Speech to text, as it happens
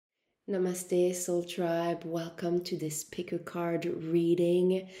Namaste, Soul Tribe. Welcome to this pick a card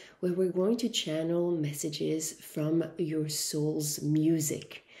reading where we're going to channel messages from your soul's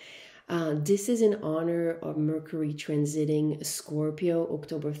music. This is in honor of Mercury transiting Scorpio,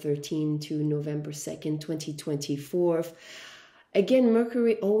 October 13 to November 2nd, 2024. Again,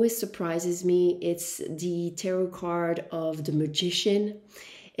 Mercury always surprises me. It's the tarot card of the magician.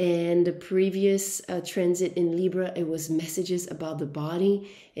 And the previous transit in Libra, it was messages about the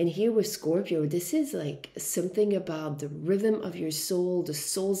body. And here with Scorpio, this is like something about the rhythm of your soul, the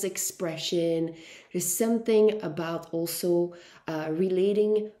soul's expression. There's something about also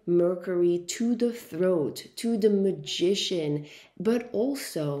relating Mercury to the throat, to the magician, but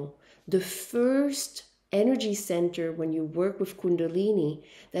also the first energy center when you work with Kundalini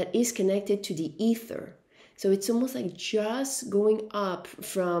that is connected to the ether. So it's almost like just going up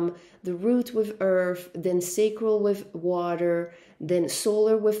from the root with earth, then sacral with water, then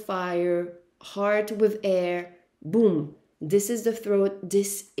solar with fire, heart with air. Boom. This is the throat.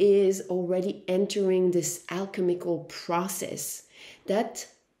 This is already entering this alchemical process that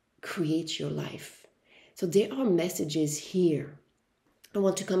creates your life. So there are messages here. I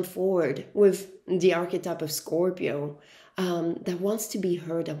want to come forward with the archetype of Scorpio that wants to be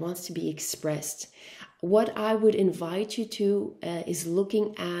heard, that wants to be expressed. What I would invite you to is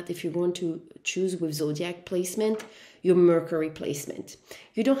looking at, if you're going to choose with zodiac placement, your Mercury placement.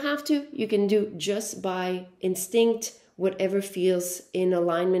 You don't have to. You can do just by instinct, whatever feels in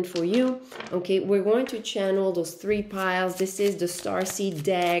alignment for you. Okay, we're going to channel those three piles. This is the Starseed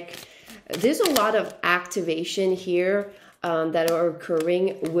deck. There's a lot of activation here that are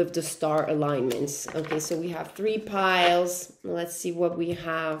occurring with the star alignments. Okay, so we have three piles. Let's see what we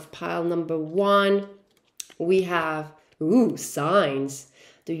have. Pile number one. We have, signs.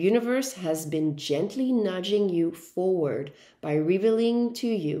 The universe has been gently nudging you forward by revealing to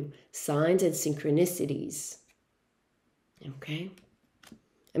you signs and synchronicities. Okay?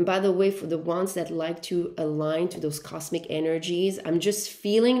 And by the way, for the ones that like to align to those cosmic energies, I'm just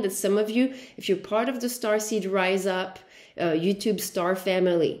feeling that some of you, if you're part of the Starseed Rise Up YouTube star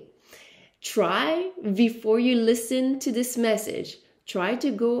family, try before you listen to this message, try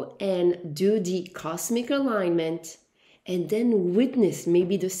to go and do the cosmic alignment and then witness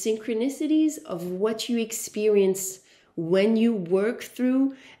maybe the synchronicities of what you experience when you work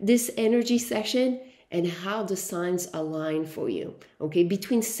through this energy session and how the signs align for you. Okay,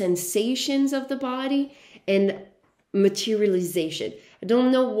 between sensations of the body and materialization. I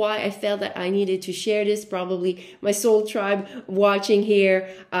don't know why I felt that I needed to share this. Probably my soul tribe watching here.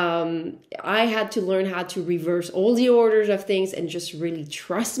 I had to learn how to reverse all the orders of things and just really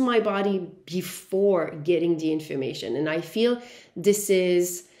trust my body before getting the information. And I feel this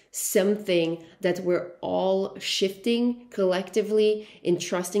is something that we're all shifting collectively in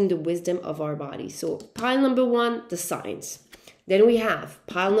trusting the wisdom of our body. So pile number one, the signs. Then we have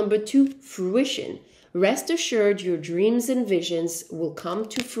pile number two, fruition. Rest assured your dreams and visions will come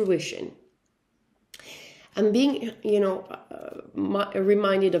to fruition. I'm being,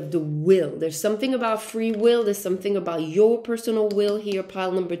 reminded of the will. There's something about free will. There's something about your personal will here,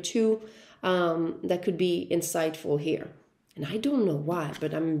 pile number two, that could be insightful here. And I don't know why,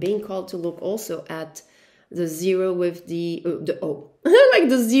 but I'm being called to look also at the zero with the O. Like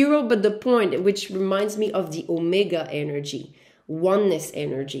the zero, but the point, which reminds me of the omega energy, oneness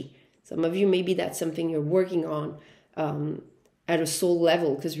energy. Some of you, maybe that's something you're working on at a soul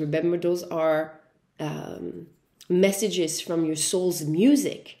level, because remember, those are messages from your soul's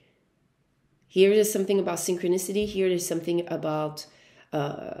music. Here is something about synchronicity. Here is something about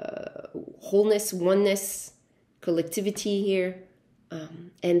wholeness, oneness, collectivity here.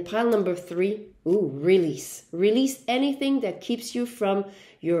 And pile number three, release. Release anything that keeps you from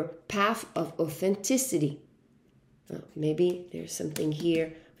your path of authenticity. Maybe there's something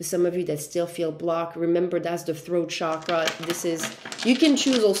here. For some of you that still feel blocked, remember that's the throat chakra. This is, you can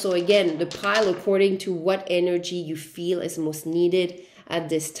choose also, again, the pile according to what energy you feel is most needed at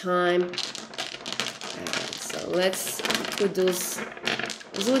this time. All right, so let's put those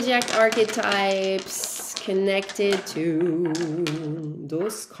zodiac archetypes connected to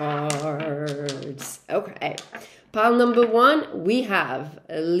those cards. Okay, pile number one, we have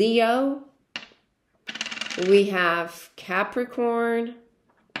Leo, we have Capricorn,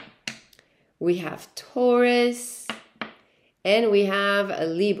 we have Taurus, and we have a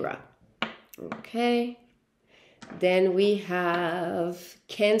Libra. Okay. Then we have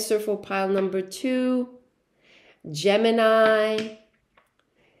Cancer for pile number two, Gemini,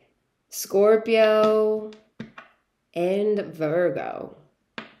 Scorpio, and Virgo.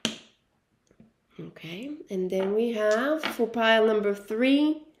 Okay. And then we have for pile number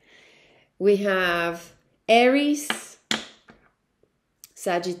three, We have Aries,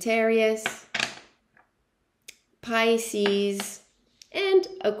 Sagittarius, Pisces, and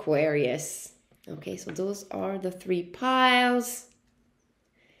Aquarius. Okay, so those are the 3 piles.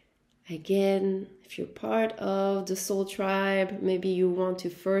 Again, if you're part of the soul tribe, maybe you want to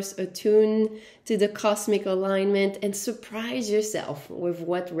first attune to the cosmic alignment and surprise yourself with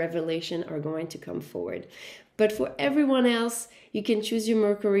what revelation are going to come forward. But for everyone else, you can choose your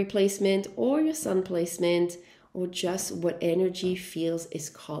Mercury placement or your Sun placement, or just what energy feels is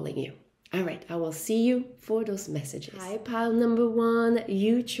calling you. All right, I will see you for those messages. Hi, pile number 1.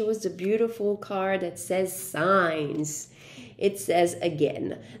 You chose the beautiful card that says signs. It says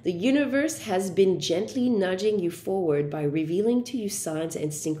again, the universe has been gently nudging you forward by revealing to you signs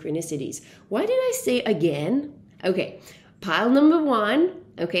and synchronicities. Why did I say again? Okay, pile number 1.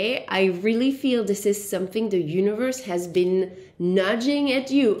 Okay, I really feel this is something the universe has been nudging at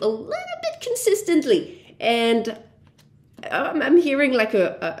you a little bit consistently. And I'm hearing like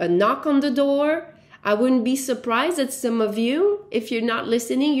a knock on the door. I wouldn't be surprised that some of you, if you're not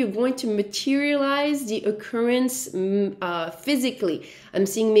listening, you're going to materialize the occurrence physically. I'm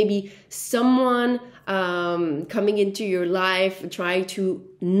seeing maybe someone coming into your life, trying to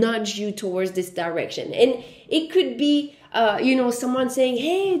nudge you towards this direction. And it could be, someone saying,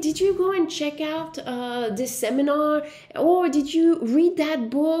 hey, did you go and check out this seminar? Or did you read that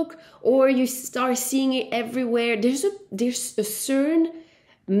book? Or you start seeing it everywhere. There's a certain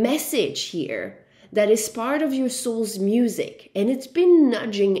message here that is part of your soul's music, and it's been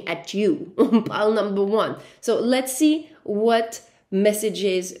nudging at you on pile number 1. So let's see what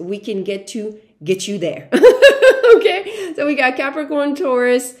messages we can get you there. Okay, so we got Capricorn,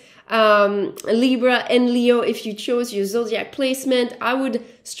 Taurus, Libra, and Leo. If you chose your zodiac placement, I would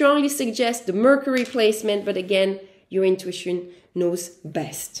strongly suggest the Mercury placement, but again, your intuition knows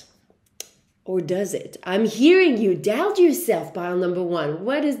best. Or does it? I'm hearing you doubt yourself, pile number 1.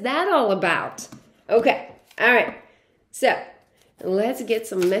 What is that all about? Okay, all right, so let's get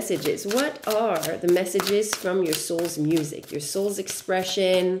some messages. What are the messages from your soul's music, your soul's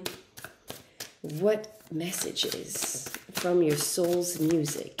expression? What messages from your soul's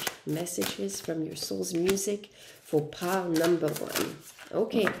music? Messages from your soul's music for pile number 1.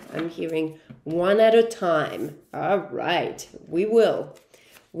 Okay, I'm hearing 1 at a time. All right, we will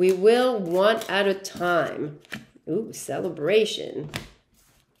 1 at a time. Ooh, celebration.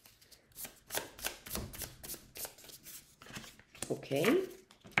 Okay,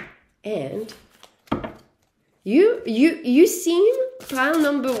 and you seem, pile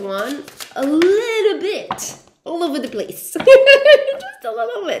number 1, a little bit all over the place. Just a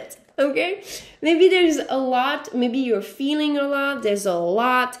little bit, okay? Maybe there's a lot, maybe you're feeling a lot, there's a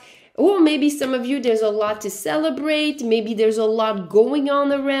lot, or maybe some of you, there's a lot to celebrate, maybe there's a lot going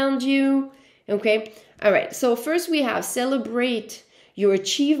on around you, okay? All right, so first we have celebrate your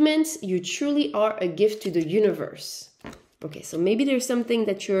achievements. You truly are a gift to the universe. Okay, so maybe there's something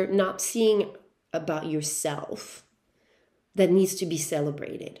that you're not seeing about yourself that needs to be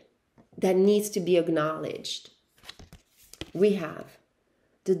celebrated, that needs to be acknowledged. We have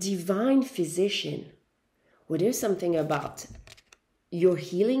the divine physician. Well, there's something about your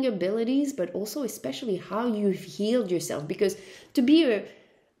healing abilities, but also especially how you've healed yourself. Because to be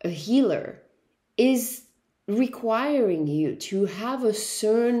a healer is requiring you to have a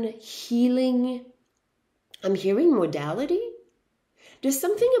certain healing. I'm hearing modality. There's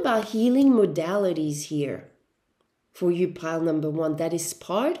something about healing modalities here for you, pile number 1, that is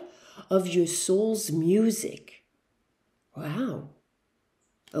part of your soul's music. Wow.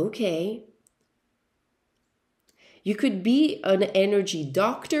 Okay. You could be an energy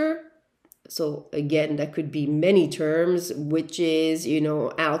doctor. So again, that could be many terms, witches,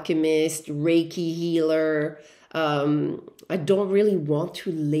 alchemist, Reiki healer. I don't really want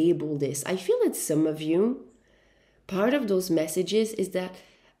to label this. I feel that some of you, part of those messages is that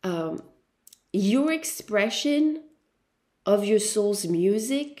your expression of your soul's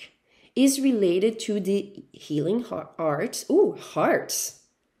music is related to the healing arts. Ooh, hearts.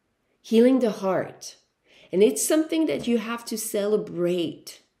 Healing the heart. And it's something that you have to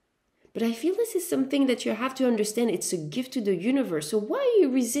celebrate. But I feel this is something that you have to understand. It's a gift to the universe. So why are you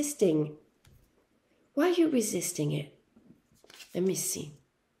resisting? Why are you resisting it? Let me see.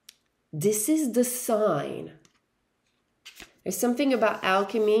 This is the sign. There's something about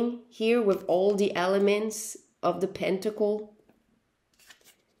alchemy here with all the elements of the pentacle.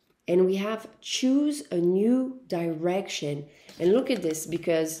 And we have choose a new direction. And look at this,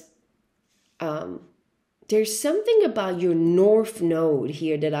 because there's something about your north node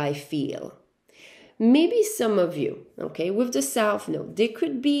here that I feel. maybe some of you, okay, with the South Node, there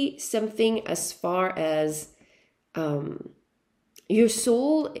could be something as far as your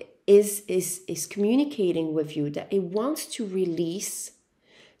soul is communicating with you that it wants to release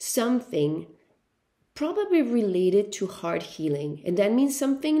something probably related to heart healing. And that means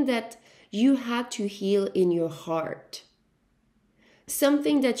something that you had to heal in your heart.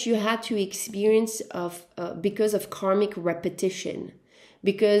 Something that you had to experience because of karmic repetition.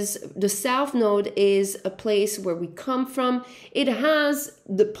 Because the South Node is a place where we come from. It has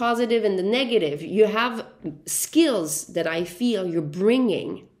the positive and the negative. You have skills that I feel you're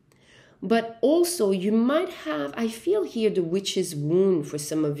bringing. But also you might have, I feel here, the witch's wound for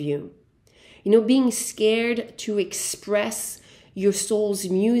some of you. You know, being scared to express your soul's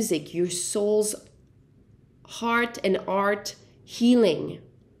music, your soul's heart and art healing,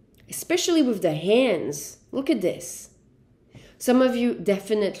 especially with the hands. Look at this. Some of you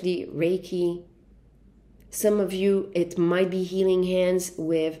definitely Reiki. Some of you, it might be healing hands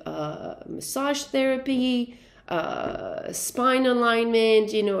with massage therapy, spine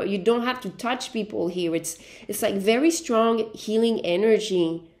alignment. You know, you don't have to touch people here. It's like very strong healing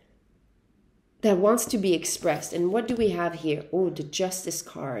energy that wants to be expressed. And what do we have here? Oh, the Justice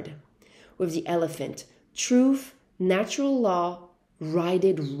card with the elephant. Truth, natural law,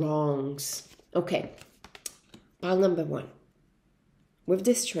 righted wrongs. Okay, pile number 1. With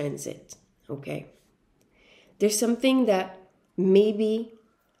this transit, okay, there's something that maybe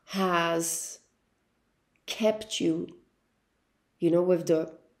has kept you, you know, with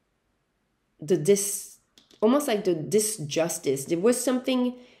almost like the disjustice. There was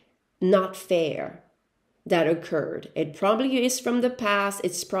something not fair that occurred. It probably is from the past.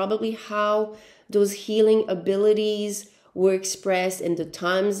 It's probably how those healing abilities were expressed and the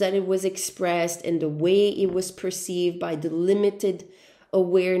times that it was expressed and the way it was perceived by the limited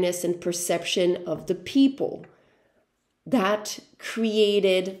awareness and perception of the people. That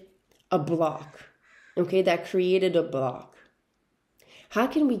created a block. Okay, that created a block. How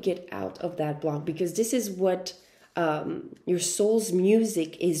can we get out of that block? Because this is what your soul's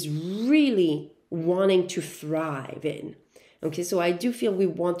music is really wanting to thrive in. Okay, so I do feel we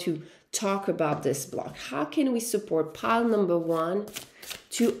want to talk about this block. How can we support pile number 1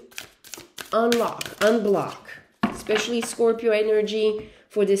 to unblock, especially Scorpio energy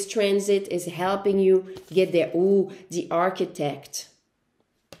for this transit is helping you get there. Ooh, the architect,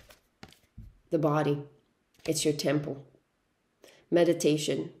 the body, it's your temple.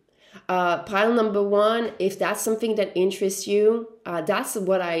 Meditation. Pile number 1, if that's something that interests you, that's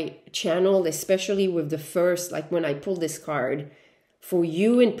what I channeled, especially with the first, like when I pulled this card. For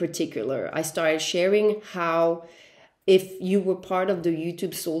you in particular, I started sharing how if you were part of the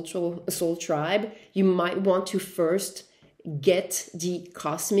YouTube Soul Tribe, you might want to first get the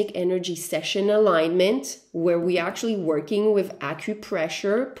cosmic energy session alignment, where we actually working with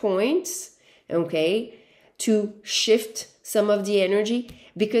acupressure points, okay, to shift some of the energy,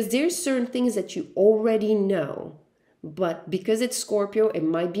 because there's certain things that you already know, but because it's Scorpio, it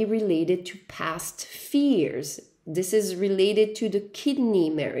might be related to past fears. This is related to the kidney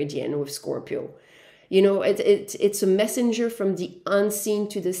meridian with Scorpio. You know, it's a messenger from the unseen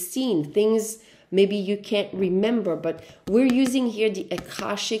to the seen. Things maybe you can't remember, but we're using here the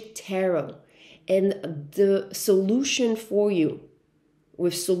Akashic Tarot. And the solution for you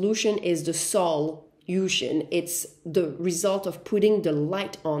with solution is the solution. It's the result of putting the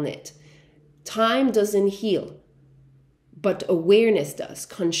light on it. Time doesn't heal, but awareness does,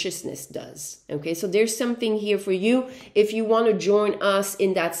 consciousness does. Okay, so there's something here for you. If you want to join us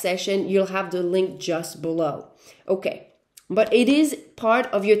in that session, you'll have the link just below. Okay, but it is part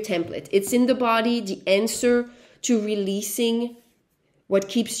of your template. It's in the body, the answer to releasing what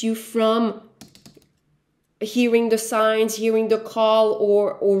keeps you from hearing the signs, hearing the call,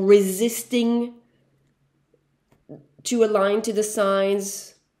 or resisting to align to the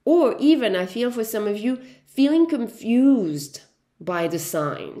signs, or even, I feel for some of you, feeling confused by the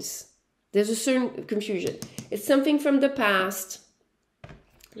signs. There's a certain confusion. It's something from the past.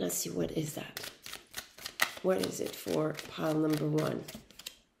 Let's see, what is that? What is it for pile number 1?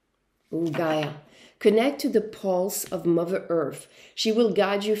 Ooh, Gaia. Connect to the pulse of Mother Earth. She will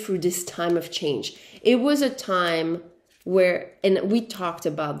guide you through this time of change. It was a time where, and we talked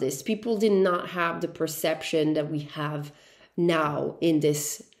about this, people did not have the perception that we have now in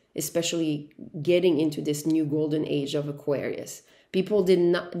this, especially getting into this new golden age of Aquarius. People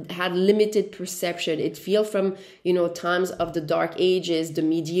had limited perception. It feels from, you know, times of the Dark Ages, the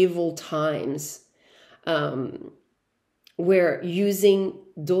medieval times, where using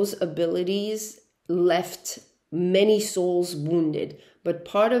those abilities left many souls wounded. But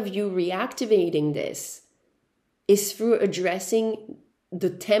part of you reactivating this is through addressing the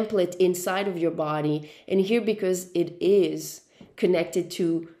template inside of your body. And here, because it is connected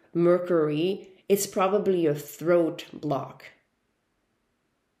to Mercury, it's probably a throat block.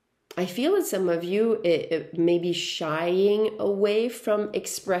 I feel that some of you may be shying away from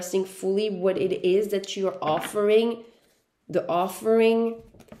expressing fully what it is that you're offering. The offering,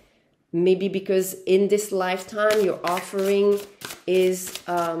 maybe because in this lifetime your offering is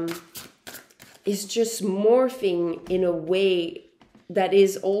just morphing in a way that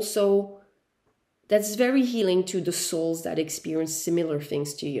is also, that's very healing to the souls that experience similar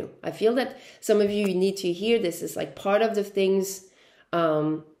things to you. I feel that some of you need to hear this. Is like part of the things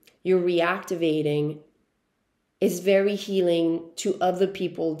you're reactivating is very healing to other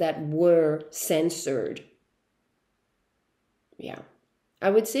people that were censored. Yeah.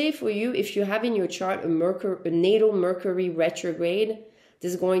 I would say for you, if you have in your chart a natal Mercury retrograde,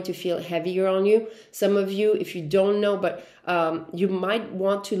 this is going to feel heavier on you. Some of you, if you don't know, but you might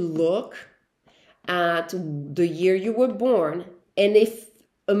want to look at the year you were born. And if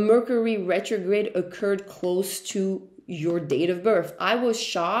a Mercury retrograde occurred close to your date of birth. I was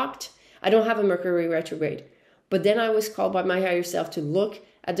shocked. I don't have a Mercury retrograde. But then I was called by my higher self to look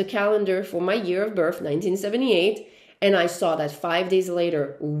at the calendar for my year of birth, 1978. And I saw that 5 days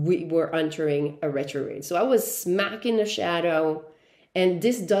later, we were entering a retrograde. So I was smack in the shadow. And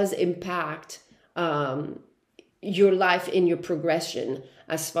this does impact your life in your progression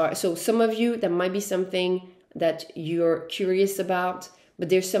as far. So some of you, that might be something that you're curious about. But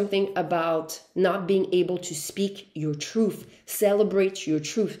there's something about not being able to speak your truth, celebrate your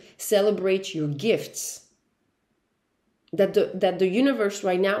truth, celebrate your gifts. That the universe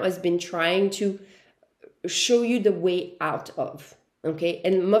right now has been trying to show you the way out of. Okay?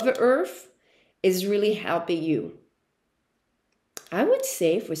 And Mother Earth is really helping you. I would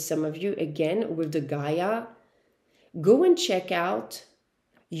say for some of you, again, with the Gaia, go and check out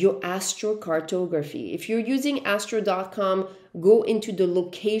your astrocartography. If you're using astro.com, go into the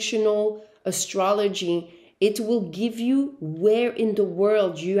locational astrology. It will give you where in the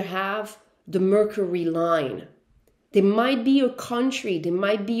world you have the Mercury line. There might be a country, there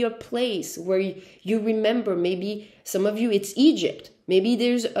might be a place where you remember. Maybe some of you, it's Egypt. Maybe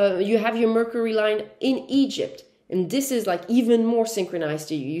there's you have your Mercury line in Egypt. And this is like even more synchronized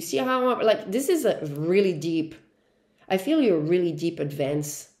to you. You see how, like, this is a really deep, I feel you're a really deep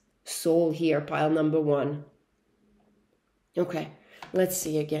advanced soul here, pile number 1. Okay, let's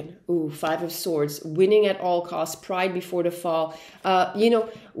see again. Ooh, 5 of Swords, winning at all costs, pride before the fall. You know,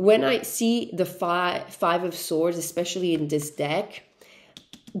 when I see the five of Swords, especially in this deck,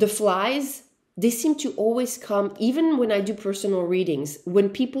 the flies, they seem to always come, even when I do personal readings, when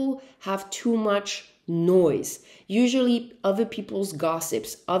people have too much noise, usually other people's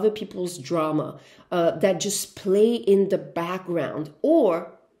gossips, other people's drama that just play in the background,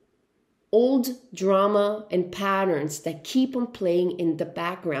 or old drama and patterns that keep on playing in the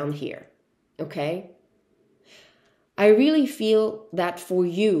background here. Okay? I really feel that for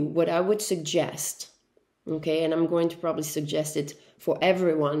you, what I would suggest, okay, and I'm going to probably suggest it for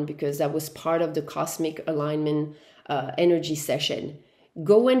everyone because that was part of the cosmic alignment energy session.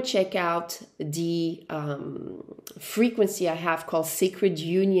 Go and check out the frequency I have called Sacred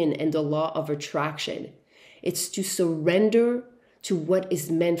Union and the Law of Attraction. It's to surrender to what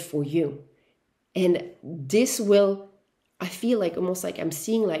is meant for you. And this will, I feel like almost like I'm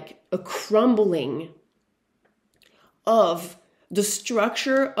seeing like a crumbling of the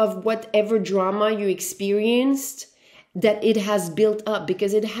structure of whatever drama you experienced, that it has built up,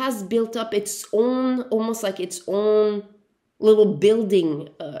 because it has built up its own, almost like its own little building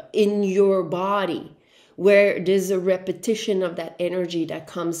in your body, where there's a repetition of that energy that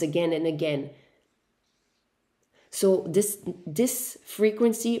comes again and again. So this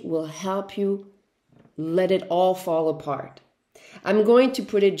frequency will help you let it all fall apart. I'm going to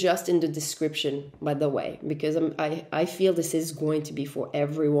put it just in the description, by the way, because I feel this is going to be for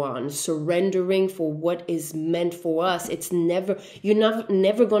everyone. Surrendering for what is meant for us. It's you're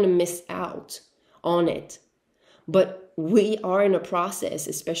never going to miss out on it. But we are in a process,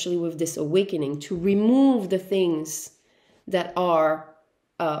 especially with this awakening, to remove the things that are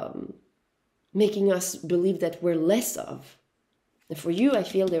making us believe that we're less of. And for you, I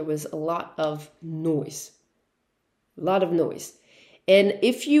feel there was a lot of noise. A lot of noise. And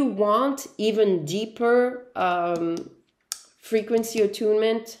if you want even deeper frequency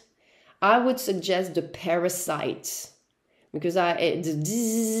attunement, I would suggest the parasites, because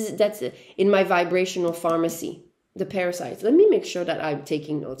that's in my vibrational pharmacy. The parasites. Let me make sure that I'm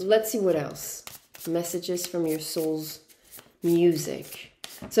taking notes. Let's see what else. Messages from your souls music.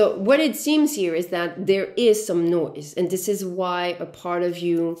 So what it seems here is that there is some noise, and this is why a part of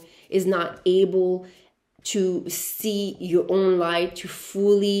you is not able to see your own light, to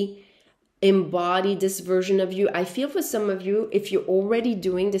fully embody this version of you. I feel for some of you, if you're already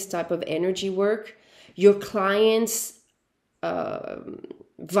doing this type of energy work, your clients'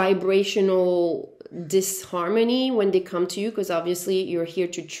 vibrational disharmony when they come to you, because obviously you're here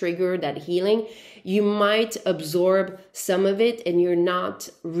to trigger that healing, you might absorb some of it and you're not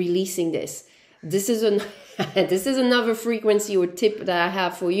releasing this. This is this is another frequency or tip that I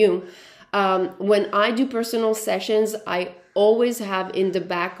have for you. When I do personal sessions, I always have in the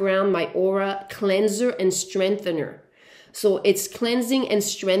background my aura cleanser and strengthener. So it's cleansing and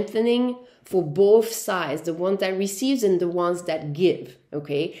strengthening for both sides, the one that receives and the ones that give,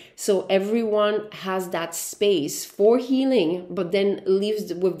 okay? So everyone has that space for healing, but then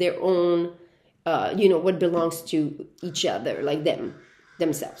leaves with their own, what belongs to each other, like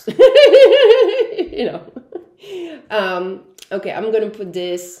themselves, Okay, I'm going to put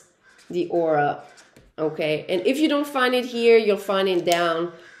the aura, okay? And if you don't find it here, you'll find it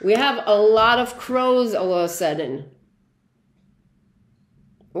down. We have a lot of crows all of a sudden.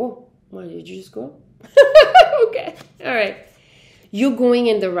 Oh. Why did you just go? Okay. All right. You're going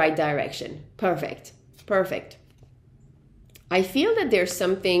in the right direction. Perfect. Perfect. I feel that there's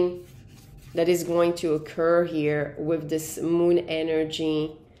something that is going to occur here with this moon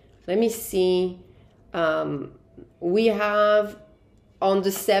energy. Let me see. We have on the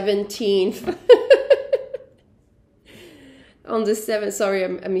 17th. On the 7th. Sorry,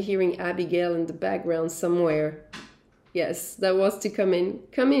 I'm hearing Abigail in the background somewhere. Yes, that was to come in.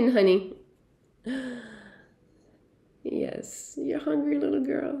 Come in, honey. Yes, you're hungry, little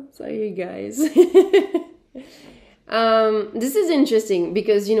girl. Sorry, guys. This is interesting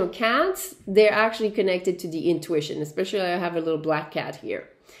because, cats, they're actually connected to the intuition. Especially I have a little black cat here.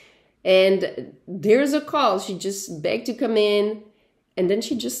 And there's a call. She just begged to come in. And then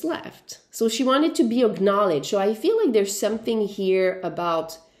she just left. So she wanted to be acknowledged. So I feel like there's something here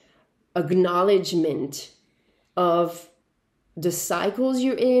about acknowledgement of the cycles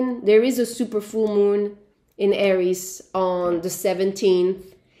you're in. There is a super full moon in Aries on the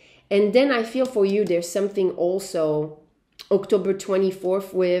 17th. And then I feel for you, there's something also October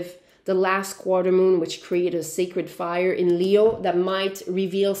 24th with the last quarter moon, which created a sacred fire in Leo that might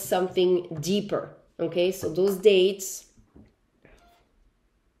reveal something deeper. Okay, so those dates.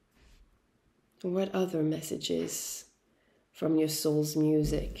 What other messages from your soul's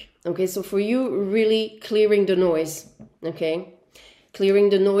music? Okay, so for you, really clearing the noise, okay? Clearing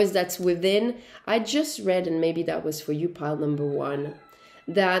the noise that's within. I just read, and maybe that was for you, pile number 1,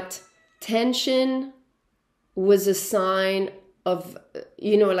 that tension was a sign of,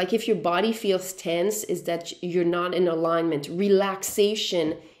 like if your body feels tense, is that you're not in alignment.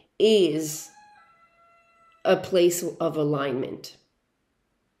 Relaxation is a place of alignment.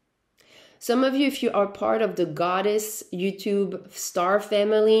 Some of you, if you are part of the Goddess YouTube star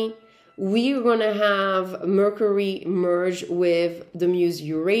family, we're going to have Mercury merge with the muse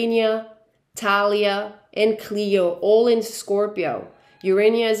Urania, Thalia, and Cleo, all in Scorpio.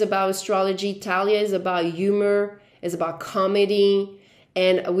 Urania is about astrology, Thalia is about humor, is about comedy,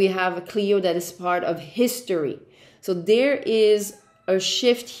 and we have Cleo that is part of history. So there is a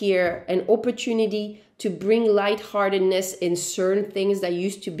shift here, an opportunity to bring lightheartedness in certain things that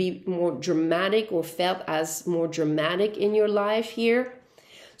used to be more dramatic or felt as more dramatic in your life here.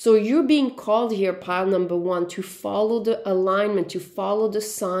 So you're being called here, pile number 1, to follow the alignment, to follow the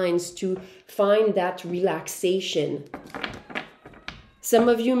signs, to find that relaxation. Some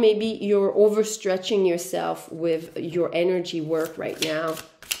of you, maybe you're overstretching yourself with your energy work right now.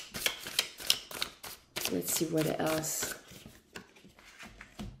 Let's see what else.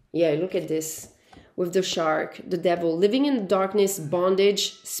 Yeah, look at this. With the shark, the devil, living in darkness,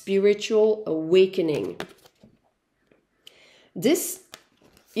 bondage, spiritual awakening. This,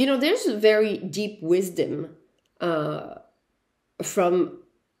 there's a very deep wisdom from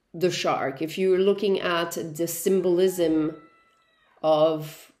the shark. If you're looking at the symbolism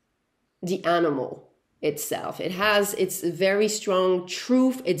of the animal itself, it's very strong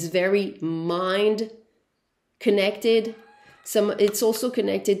truth. It's very mind connected. It's also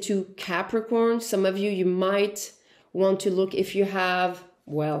connected to Capricorn. Some of you might want to look if you have,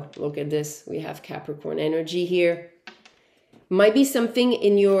 look at this. We have Capricorn energy here. Might be something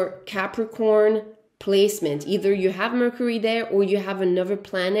in your Capricorn placement. Either you have Mercury there or you have another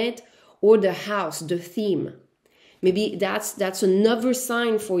planet or the house, the theme. Maybe that's another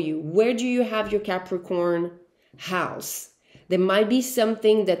sign for you. Where do you have your Capricorn house? There might be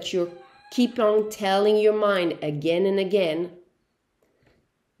something that you're keep on telling your mind again and again,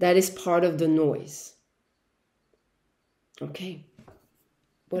 that is part of the noise. Okay.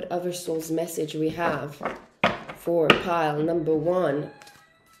 What other soul's message we have for pile number 1?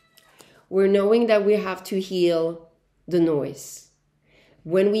 We're knowing that we have to heal the noise.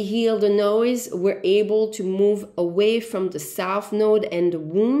 When we heal the noise, we're able to move away from the south node and the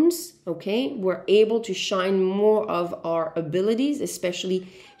wounds, okay? We're able to shine more of our abilities, especially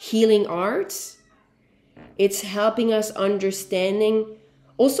healing arts. It's helping us understanding.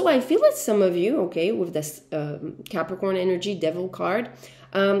 Also, I feel that some of you, okay, with this Capricorn energy, devil card,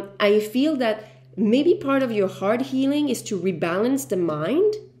 I feel that maybe part of your heart healing is to rebalance the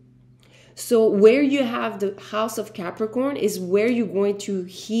mind. So where you have the house of Capricorn is where you're going to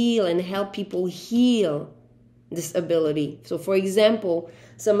heal and help people heal this ability. So for example,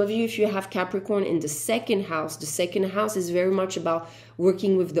 some of you, if you have Capricorn in the second house is very much about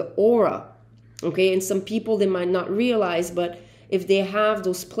working with the aura. Okay, and some people, they might not realize, but if they have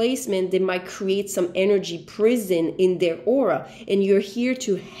those placements, they might create some energy prison in their aura. And you're here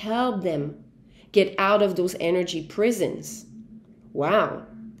to help them get out of those energy prisons. Wow.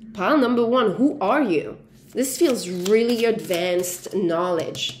 Pile number 1, who are you? This feels really advanced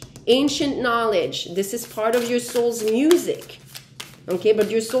knowledge, ancient knowledge. This is part of your soul's music. Okay,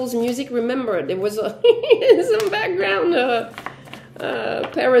 but your soul's music, remember, there was some background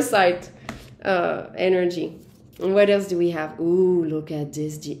parasite energy. And what else do we have? Ooh, look at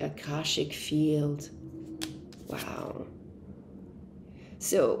this, the Akashic field. Wow.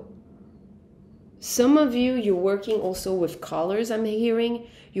 So, some of you, you're working also with colors, I'm hearing.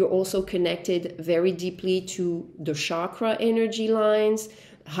 You're also connected very deeply to the chakra energy lines,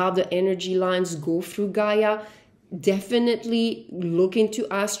 how the energy lines go through Gaia. Definitely look into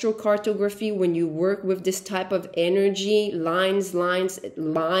astrocartography when you work with this type of energy, lines,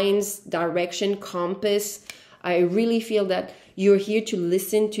 direction, compass. I really feel that you're here to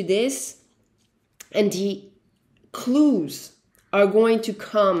listen to this, and the clues are going to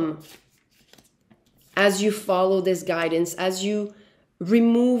come as you follow this guidance, as you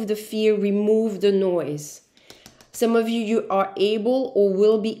remove the fear, remove the noise. Some of you, you are able or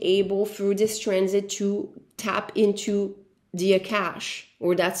will be able through this transit to tap into the Akash,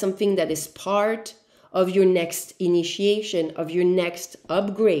 or that's something that is part of your next initiation, of your next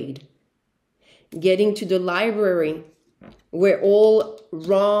upgrade. Getting to the library where all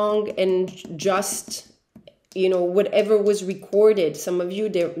wrong and just, you know, whatever was recorded. Some of you,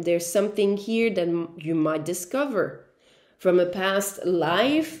 there's something here that you might discover from a past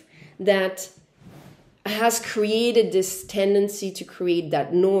life that has created this tendency to create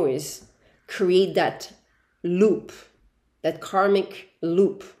that noise, create that loop, that karmic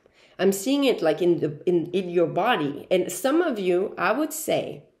loop. I'm seeing it like in your body. And some of you, I would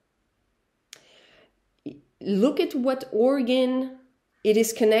say, look at what organ it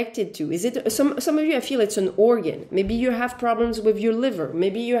is connected to. Is it some of you, I feel it's an organ. Maybe you have problems with your liver.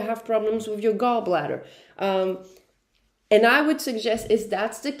 Maybe you have problems with your gallbladder. And I would suggest, if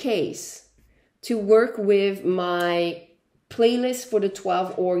that's the case, to work with my playlist for the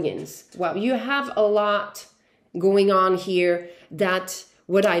 12 organs. Wow, you have a lot going on here. That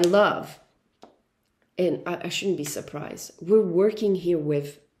what I love. And I shouldn't be surprised. We're working here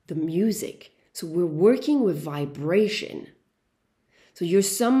with the music. So we're working with vibration. So you're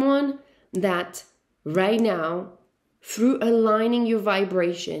someone that right now, through aligning your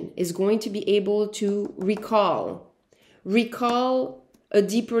vibration, is going to be able to recall a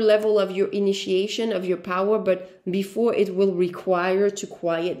deeper level of your initiation, of your power, but before it will require to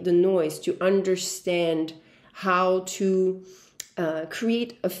quiet the noise, to understand how to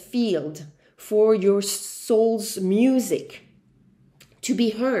create a field for your soul's music to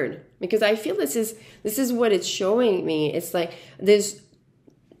be heard. Because I feel this is what it's showing me. It's like there's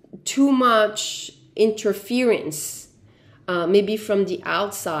too much interference, maybe from the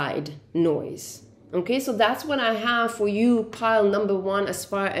outside noise. Okay, so that's what I have for you, pile number 1, as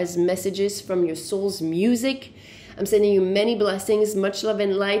far as messages from your soul's music. I'm sending you many blessings, much love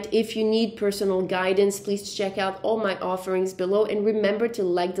and light. If you need personal guidance, please check out all my offerings below. And remember to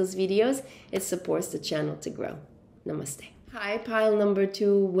like those videos. It supports the channel to grow. Namaste. Hi, pile number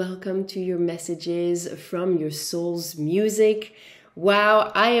 2. Welcome to your messages from your soul's music.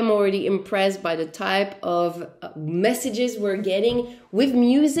 Wow, I am already impressed by the type of messages we're getting with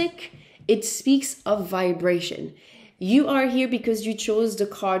music. It speaks of vibration. You are here because you chose the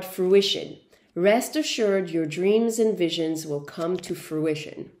card Fruition. Rest assured your dreams and visions will come to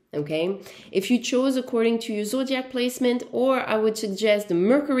fruition. Okay, if you chose according to your zodiac placement, or I would suggest the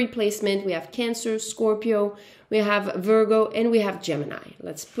Mercury placement, we have Cancer, Scorpio, we have Virgo, and we have Gemini.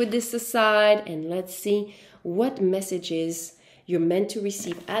 Let's put this aside and let's see what messages you're meant to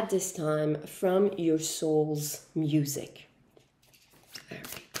receive at this time from your soul's music. All right.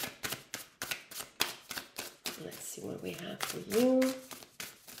 Let's see what we have for you.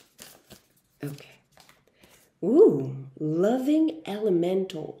 Okay. Ooh, loving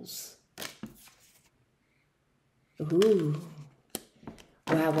elementals. Ooh.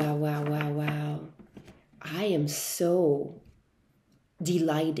 Wow, wow, wow, wow, wow. I am so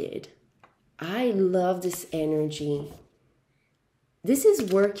delighted. I love this energy. This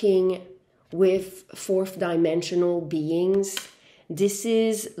is working with fourth dimensional beings. This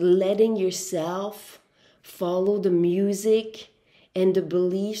is letting yourself follow the music and the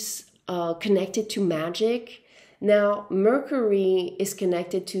beliefs connected to magic. Now, Mercury is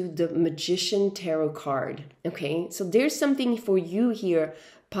connected to the Magician Tarot card, okay? So there's something for you here,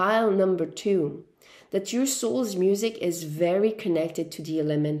 pile number 2, that your soul's music is very connected to the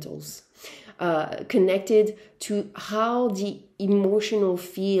elementals, connected to how the emotional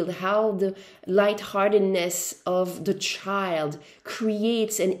field, how the lightheartedness of the child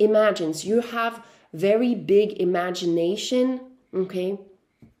creates and imagines. You have very big imagination, okay?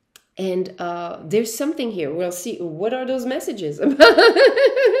 And there's something here. We'll see. What are those messages?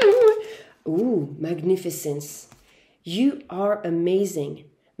 Ooh, magnificence. You are amazing,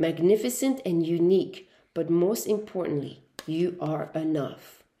 magnificent, and unique. But most importantly, you are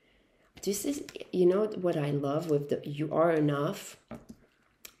enough. This is, you know, what I love with the you are enough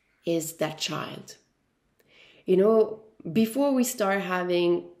is that child. You know, before we start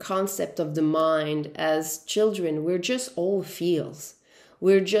having concept of the mind as children, we're just all feels.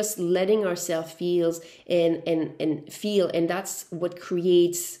 We're just letting ourselves feel and feel, and that's what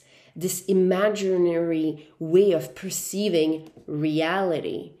creates this imaginary way of perceiving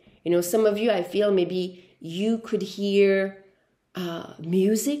reality. You know, some of you, I feel maybe you could hear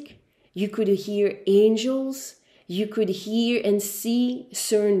music, you could hear angels, you could hear and see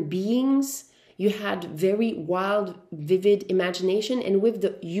certain beings. You had very wild, vivid imagination, and with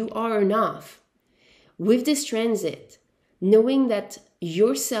the you are enough, with this transit, knowing that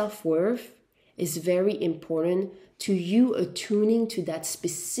your self-worth is very important to you attuning to that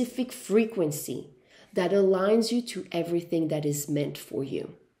specific frequency that aligns you to everything that is meant for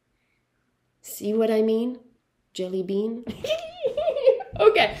you. See what I mean, Jelly Bean?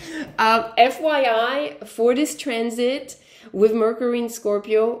 Okay, FYI, for this transit with Mercury in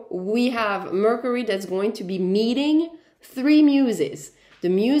Scorpio, we have Mercury that's going to be meeting 3 muses. The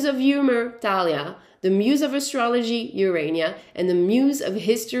muse of humor, Talia, the muse of astrology, Urania, and the muse of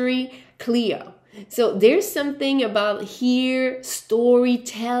history, Cleo. So there's something about here,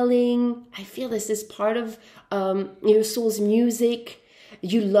 storytelling. I feel this is part of your soul's music.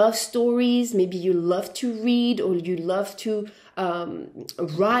 You love stories. Maybe you love to read or you love to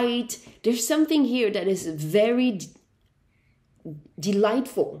write. There's something here that is very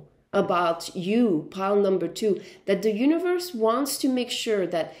delightful about you, pile number 2, that the universe wants to make sure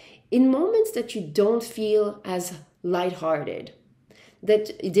that in moments that you don't feel as lighthearted,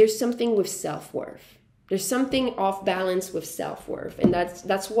 that there's something with self-worth. There's something off balance with self-worth. And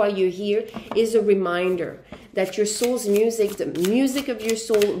that's why you're here, is a reminder that your soul's music, the music of your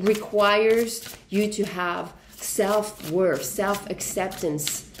soul, requires you to have self-worth,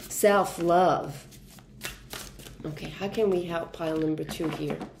 self-acceptance, self-love. Okay, how can we help pile number 2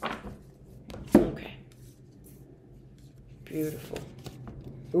 here? Okay. Beautiful.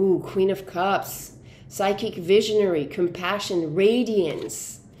 Ooh, Queen of Cups, psychic visionary, compassion,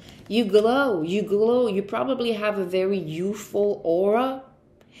 radiance. You glow, you probably have a very youthful aura.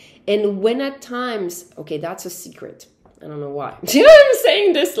 And when at times, okay, that's a secret. I don't know why. I'm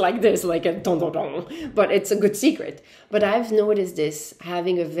saying this like a don don don, but it's a good secret. But I've noticed this,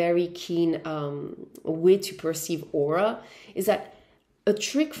 having a very keen way to perceive aura, is that a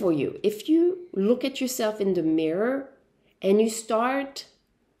trick for you. If you look at yourself in the mirror and you start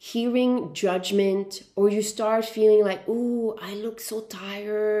hearing judgment, or you start feeling like, ooh, I look so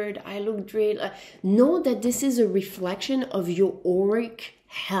tired, I look drained, know that this is a reflection of your auric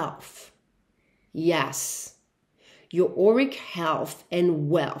health. Yes, your auric health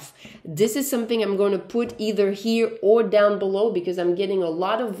and wealth. This is something I'm going to put either here or down below, because I'm getting a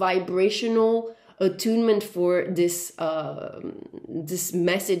lot of vibrational attunement for this this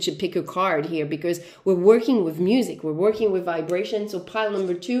message. Pick a card here, because we're working with music, we're working with vibration. So pile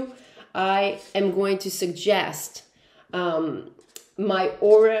number 2, I am going to suggest my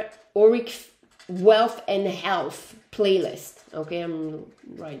auric wealth and health playlist. Okay, I'm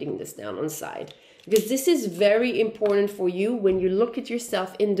writing this down on the side, because this is very important for you when you look at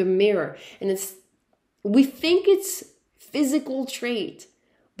yourself in the mirror. And we think it's physical trait,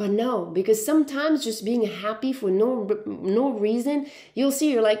 but no, because sometimes just being happy for no reason, you'll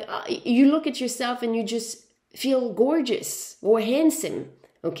see you're like, you look at yourself and you just feel gorgeous or handsome.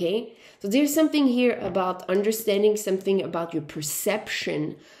 Okay, so there's something here about understanding something about your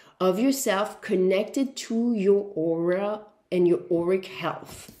perception of yourself connected to your aura and your auric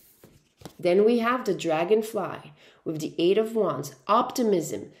health. Then we have the dragonfly with the 8 of Wands,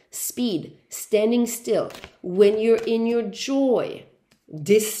 optimism, speed, standing still. When you're in your joy,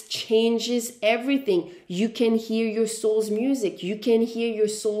 this changes everything. You can hear your soul's music. You can hear your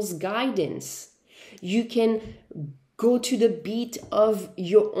soul's guidance. You can go to the beat of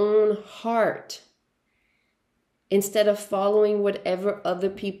your own heart instead of following whatever other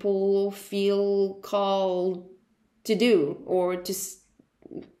people feel called to do or to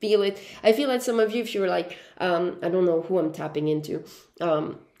feel it. I feel like some of you, if you're like, I don't know who I'm tapping into,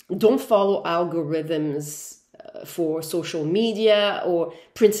 don't follow algorithms for social media or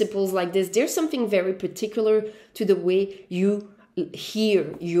principles like this. There's something very particular to the way you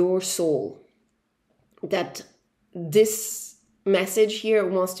hear your soul that this message here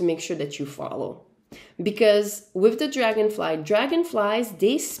wants to make sure that you follow. Because with the dragonflies,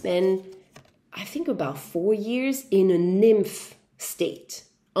 they spend, I think, about 4 years in a nymph state,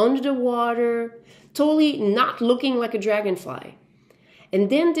 under the water, totally not looking like a dragonfly. And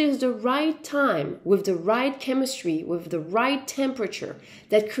then there's the right time, with the right chemistry, with the right temperature,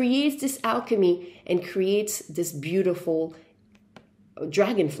 that creates this alchemy and creates this beautiful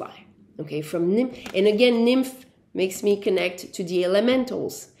dragonfly. Okay, from nymph. And again, nymph makes me connect to the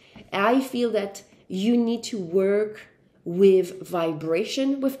elementals. I feel that you need to work with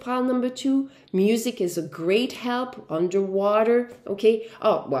vibration with pile number 2. Music is a great help. Underwater, okay.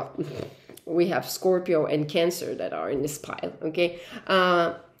 Oh, well, we have Scorpio and Cancer that are in this pile, okay.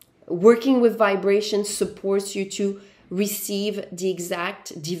 Working with vibration supports you to receive the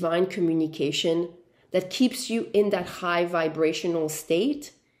exact divine communication that keeps you in that high vibrational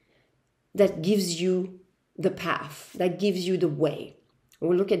state, that gives you the path, that gives you the way.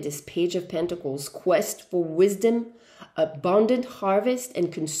 We'll look at this Page of Pentacles, quest for wisdom, abundant harvest,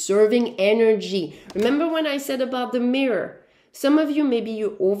 and conserving energy. Remember when I said about the mirror? Some of you, maybe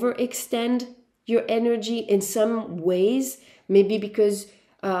you overextend your energy in some ways, maybe because,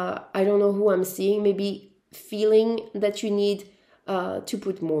 I don't know who I'm seeing, maybe feeling that you need to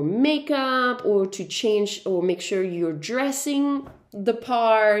put more makeup or to change or make sure you're dressing the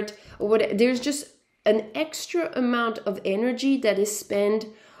part or whatever. There's just an extra amount of energy that is spent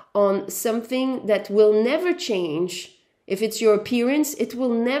on something that will never change. If it's your appearance, it will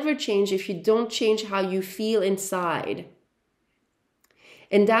never change if you don't change how you feel inside.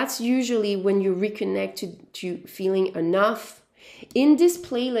 And that's usually when you reconnect to feeling enough. In this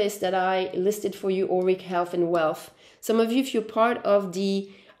playlist that I listed for you, Auric Health and Wealth, some of you, if you're part of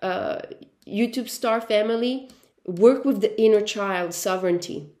the YouTube Star family, work with the inner child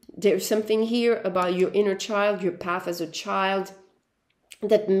sovereignty. There's something here about your inner child, your path as a child,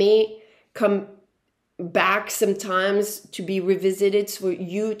 that may come back sometimes to be revisited for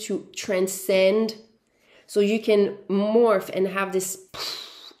you to transcend, so you can morph and have this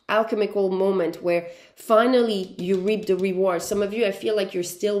alchemical moment where finally you reap the reward. Some of you, I feel like you're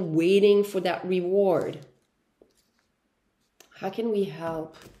still waiting for that reward. How can we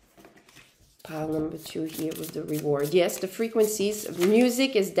help? Pile number 2 here with the reward. Yes, the frequencies of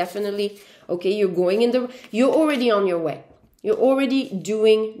music is definitely okay. You're you're already on your way. You're already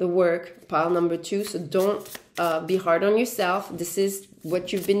doing the work, pile number 2. So don't be hard on yourself. This is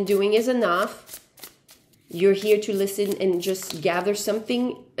what you've been doing is enough. You're here to listen and just gather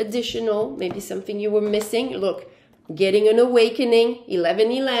something additional, maybe something you were missing. Look, getting an awakening,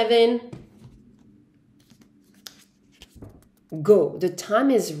 11:11. Go. The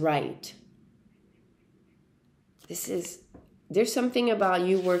time is right. There's something about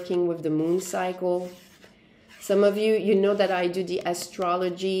you working with the moon cycle. Some of you, you know that I do the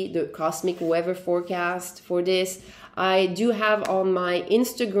astrology, the cosmic weather forecast for this. I do have on my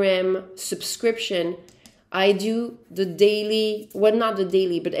Instagram subscription, I do the daily, well, not the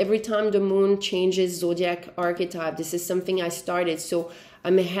daily, but every time the moon changes zodiac archetype, this is something I started. So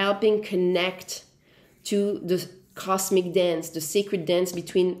I'm helping connect to the cosmic dance, the sacred dance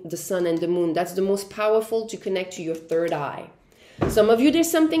between the sun and the moon. That's the most powerful to connect to your third eye. Some of you, there's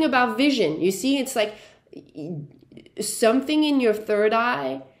something about vision. You see, it's like something in your third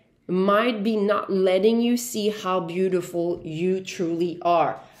eye might be not letting you see how beautiful you truly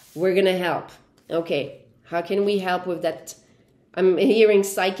are. We're going to help. Okay. How can we help with that? I'm hearing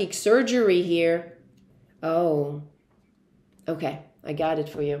psychic surgery here. Oh, okay. I got it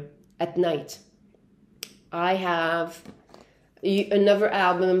for you. At night, I have another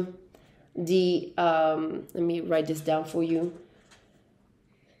album. Let me write this down for you.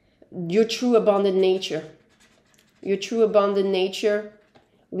 Your True Abundant Nature. Your True Abundant Nature.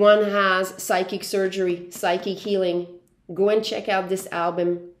 One has psychic surgery, psychic healing. Go and check out this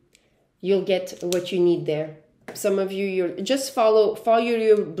album. You'll get what you need there. Some of you, you're just follow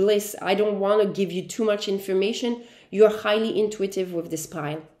your bliss. I don't want to give you too much information. You're highly intuitive with this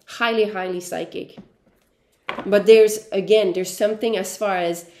pile. Highly, highly psychic. But there's something as far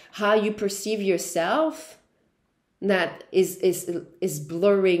as how you perceive yourself that is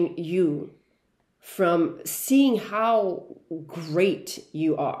blurring you from seeing how great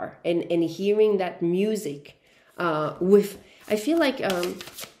you are and hearing that music with, I feel like,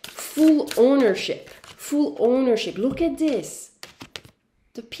 full ownership. Look at this.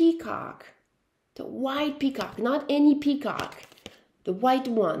 The peacock. The white peacock. Not any peacock. The white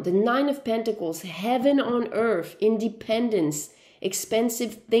one. The Nine of Pentacles. Heaven on earth. Independence.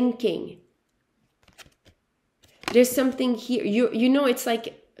 Expansive thinking. There's something here. You know, it's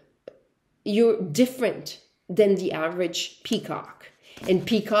like you're different than the average peacock. And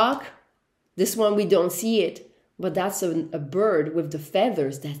peacock, this one we don't see it, but that's a bird with the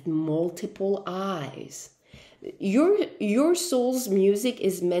feathers that multiple eyes. Your soul's music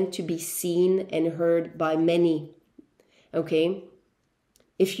is meant to be seen and heard by many. Okay?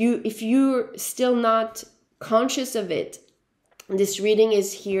 If you're still not conscious of it, this reading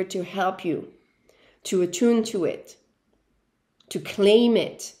is here to help you, to attune to it, to claim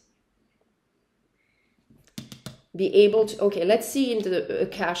it. Be able to, okay, let's see into the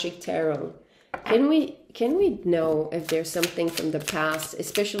Akashic Tarot. Can we know if there's something from the past,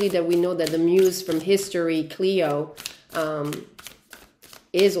 especially that we know that the muse from history, Cleo,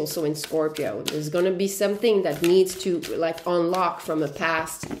 is also in Scorpio. There's going to be something that needs to like unlock from a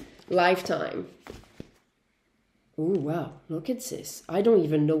past lifetime. Oh, wow. Look at this. I don't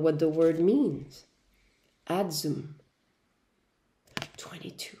even know what the word means. Adzum.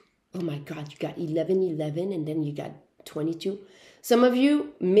 22. Oh my God, you got 1111 and then you got 22. Some of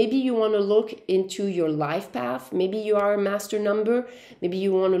you, maybe you want to look into your life path. Maybe you are a master number. Maybe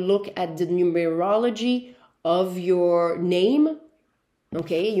you want to look at the numerology of your name.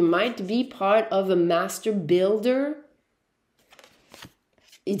 Okay, you might be part of a master builder.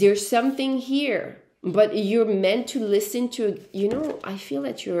 There's something here, but you're meant to listen to, you know, I feel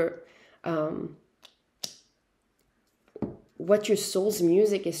that you're, what your soul's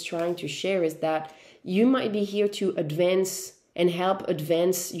music is trying to share is that you might be here to advance and help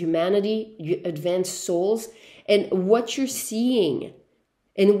advance humanity, advance souls. And what you're seeing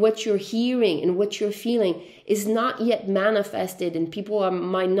and what you're hearing and what you're feeling is not yet manifested, and people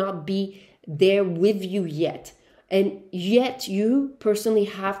might not be there with you yet. And yet you personally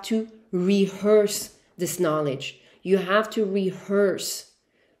have to rehearse this knowledge. You have to rehearse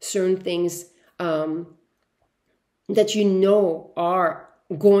certain things that you know are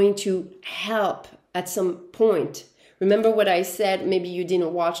going to help at some point. Remember what I said? Maybe you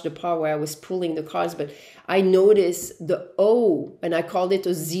didn't watch the part where I was pulling the cards, but I noticed the O, and I called it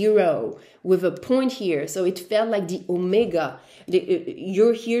a 0 with a point here. So it felt like the omega.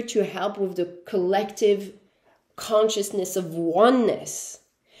 You're here to help with the collective consciousness of oneness.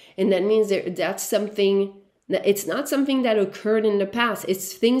 And that means that's something, it's not something that occurred in the past.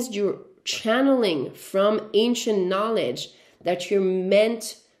 It's things you're channeling from ancient knowledge that you're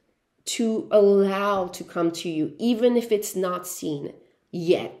meant to allow to come to you, even if it's not seen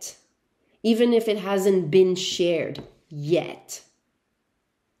yet, even if it hasn't been shared yet,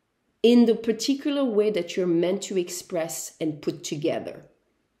 in the particular way that you're meant to express and put together.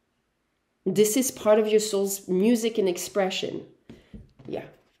 This is part of your soul's music and expression. Yeah,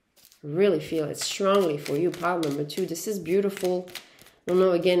 really feel it strongly for you, pile number 2. This is beautiful. I don't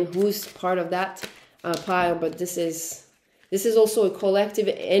know again who's part of that pile, but this is also a collective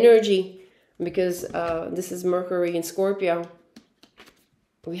energy, because this is Mercury in Scorpio.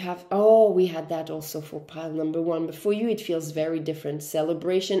 We had that also for pile number 1, but for you it feels very different.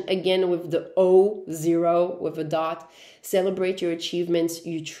 Celebration, again with the O, 0 with a dot. Celebrate your achievements.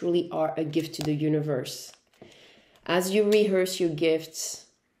 You truly are a gift to the universe. As you rehearse your gifts,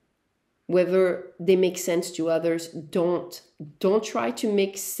 whether they make sense to others, don't try to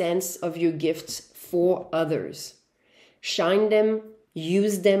make sense of your gifts for others. Shine them,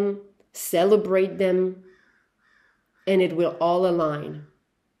 use them, celebrate them, and it will all align.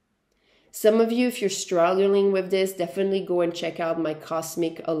 Some of you, if you're struggling with this, definitely go and check out my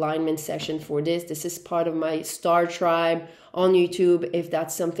cosmic alignment session for this. This is part of my Star Tribe on YouTube. If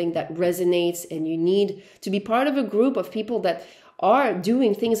that's something that resonates and you need to be part of a group of people that are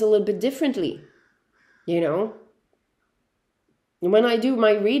doing things a little bit differently, you know. When I do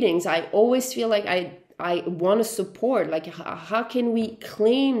my readings, I always feel like I want to support, like, how can we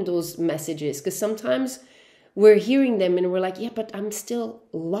claim those messages? Because sometimes we're hearing them and we're like, yeah, but I'm still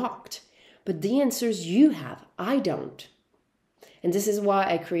locked. But the answers you have, I don't. And this is why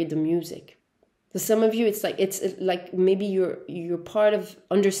I create the music. For some of you, it's like maybe you're part of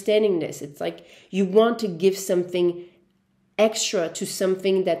understanding this. It's like you want to give something extra to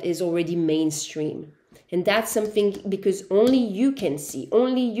something that is already mainstream. And that's something because only you can see,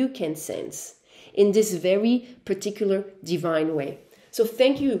 only you can sense in this very particular divine way. So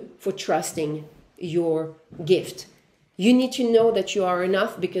thank you for trusting your gift. You need to know that you are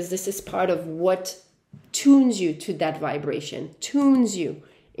enough, because this is part of what tunes you to that vibration, tunes you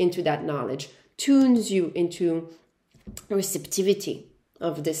into that knowledge, tunes you into receptivity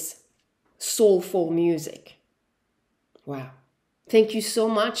of this soulful music. Wow. Thank you so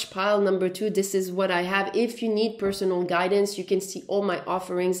much, pile number 2. This is what I have. If you need personal guidance, you can see all my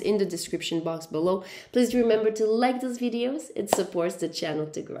offerings in the description box below. Please remember to like those videos. It supports the channel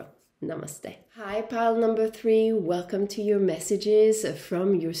to grow. Namaste. Hi, pile number 3. Welcome to your messages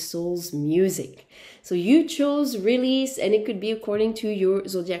from your soul's music. So you chose release, and it could be according to your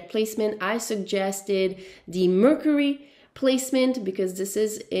zodiac placement. I suggested the Mercury placement because this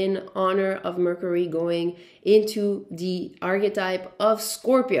is in honor of Mercury going into the archetype of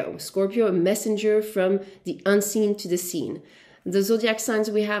Scorpio. Scorpio, a messenger from the unseen to the seen. The zodiac signs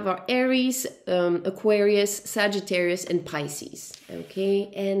we have are Aries, Aquarius, Sagittarius, and Pisces.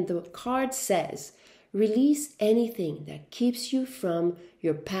 Okay, and the card says, release anything that keeps you from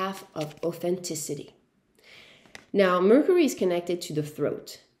your path of authenticity. Now, Mercury is connected to the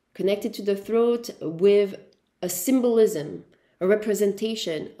throat with a symbolism, a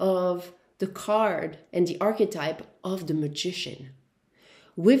representation of the card and the archetype of the magician.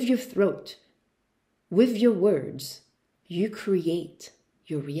 With your throat, with your words, you create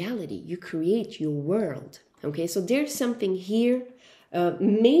your reality, you create your world. Okay, so there's something here,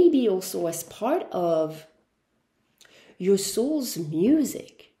 maybe also as part of your soul's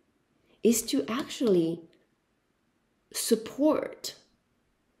music, is to actually support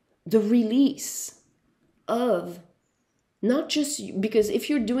the release of, not just because if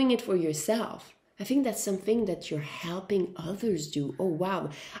you're doing it for yourself, I think that's something that you're helping others do. Oh, wow.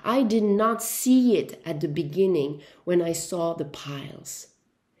 I did not see it at the beginning when I saw the piles.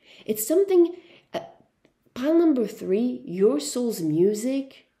 It's something, pile number 3, your soul's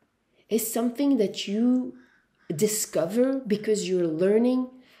music is something that you discover because you're learning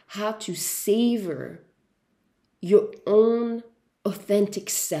how to savor your own authentic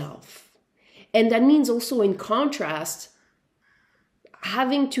self. And that means also, in contrast,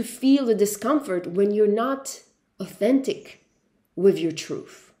 having to feel the discomfort when you're not authentic with your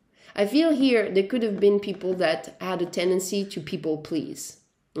truth. I feel here there could have been people that had a tendency to people please.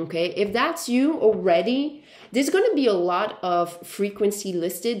 Okay, if that's you already, there's going to be a lot of frequency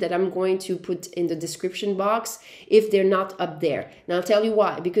listed that I'm going to put in the description box if they're not up there. And I'll tell you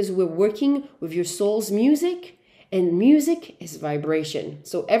why. Because we're working with your soul's music, and music is vibration.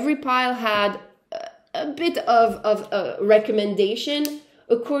 So every pile had a bit of a recommendation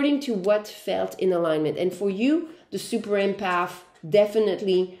according to what felt in alignment. And for you, the super empath,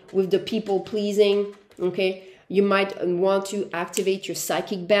 definitely with the people pleasing, okay? You might want to activate your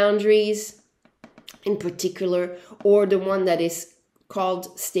psychic boundaries in particular, or the one that is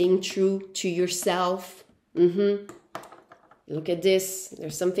called staying true to yourself. Look at this.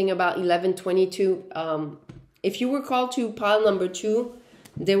 There's something about 1122. If you were called to pile number 2,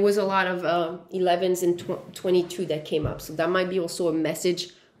 there was a lot of 11s and 22 that came up. So that might be also a message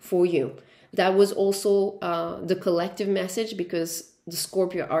for you. That was also the collective message because the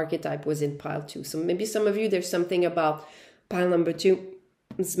Scorpio archetype was in pile 2. So maybe some of you, there's something about pile number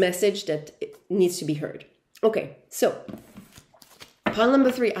 2's message that needs to be heard. Okay, so pile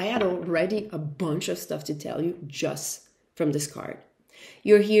number 3, I had already a bunch of stuff to tell you just from this card.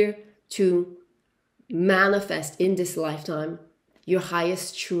 You're here to manifest in this lifetime your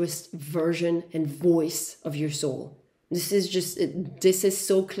highest, truest version and voice of your soul. This is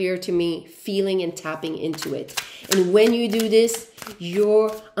so clear to me, feeling and tapping into it. And when you do this,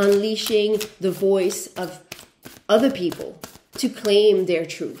 you're unleashing the voice of other people to claim their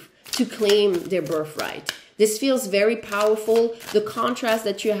truth, to claim their birthright. This feels very powerful. The contrast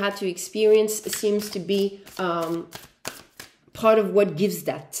that you had to experience seems to be part of what gives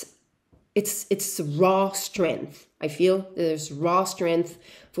that it's raw strength. I feel there's raw strength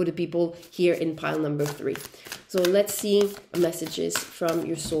for the people here in pile number 3. So let's see messages from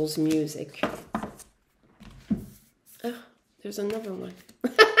your soul's music. Oh, there's another one.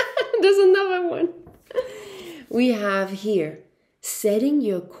 There's another one. We have here, setting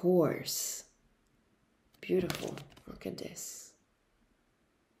your course. Beautiful. Look at this.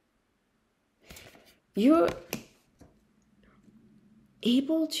 You're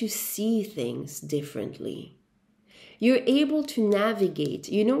able to see things differently. You're able to navigate.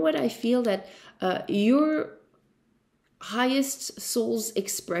 You know what I feel? That your highest soul's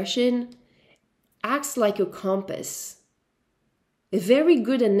expression acts like a compass. Very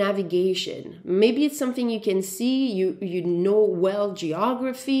good at navigation. Maybe it's something you can see. You know well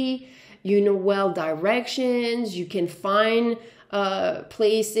geography. You know well directions. You can find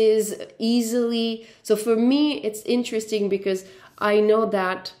places easily. So for me, it's interesting because I know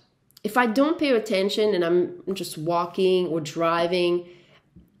that if I don't pay attention and I'm just walking or driving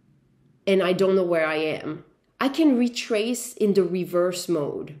and I don't know where I am, I can retrace in the reverse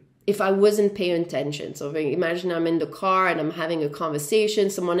mode if I wasn't paying attention. So imagine I'm in the car and I'm having a conversation,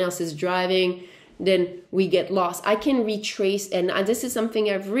 someone else is driving, then we get lost. I can retrace, and this is something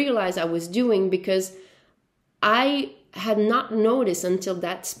I've realized I was doing because I had not noticed until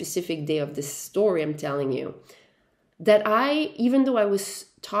that specific day of this story I'm telling you, that even though I was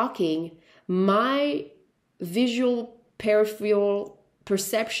talking, my visual peripheral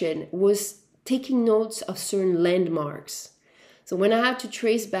perception was taking notes of certain landmarks. So when I had to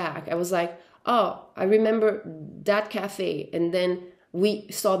trace back, I was like, oh, I remember that cafe, and then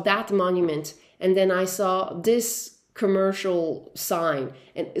we saw that monument, and then I saw this commercial sign.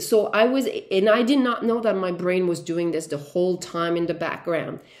 And so I did not know that my brain was doing this the whole time in the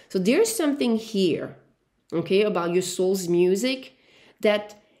background. So there's something here, okay, about your soul's music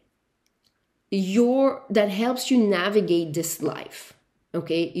that helps you navigate this life.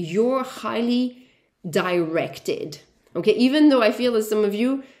 Okay, you're highly directed. Okay, even though I feel that some of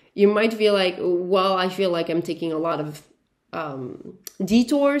you might feel like, well, I feel like I'm taking a lot of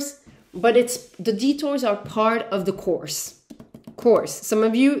detours, but the detours are part of the course. Some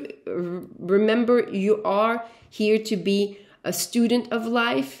of you, remember, you are here to be a student of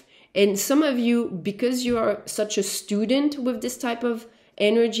life. And some of you, because you are such a student with this type of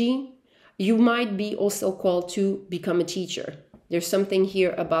energy, you might be also called to become a teacher. There's something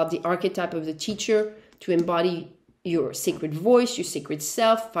here about the archetype of the teacher, to embody your sacred voice, your sacred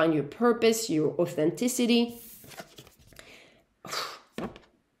self, find your purpose, your authenticity.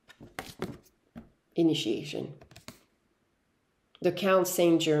 Initiation. The Count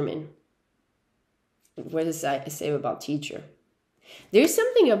Saint Germain. What does that say about teacher? There's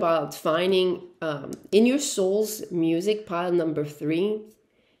something about finding in your soul's music, pile number 3,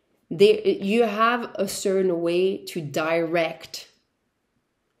 you have a certain way to direct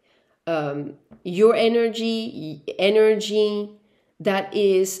your energy that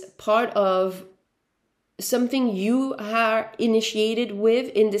is part of something you are initiated with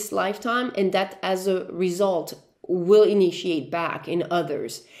in this lifetime, and that as a result will initiate back in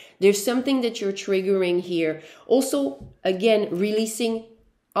others. There's something that you're triggering here. Also, again, releasing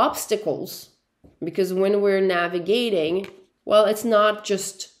obstacles, because when we're navigating, well, it's not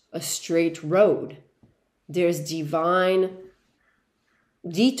just a straight road. There's divine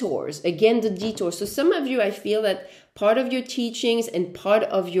detours. Again, the detours. So some of you, I feel that part of your teachings and part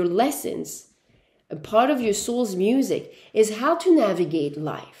of your lessons, a part of your soul's music is how to navigate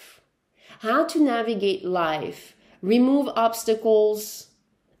life. How to navigate life. Remove obstacles,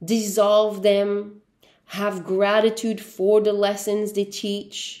 dissolve them, have gratitude for the lessons they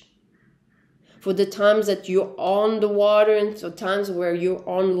teach, for the times that you're on the water and so times where you're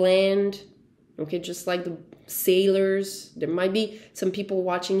on land. Okay, just like the sailors. There might be some people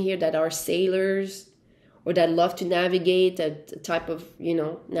watching here that are sailors or that love to navigate, a type of,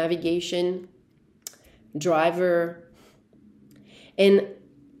 navigation, driver. And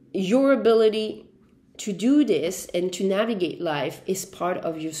your ability to do this and to navigate life is part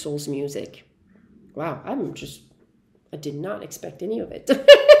of your soul's music. Wow, I did not expect any of it.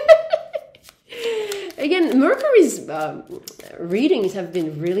 Again, Mercury's readings have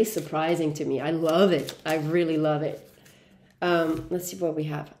been really surprising to me. I love it. I really love it. Let's see what we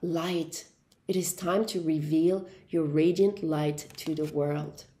have. Light. It is time to reveal your radiant light to the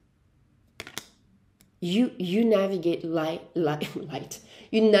world. You navigate light.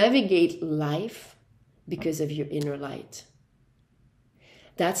 You navigate life because of your inner light.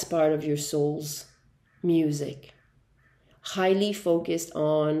 That's part of your soul's music. Highly focused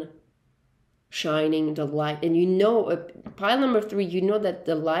on shining the light. And you know, pile number 3, you know that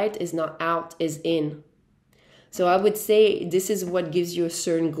the light is not out, is in. So I would say this is what gives you a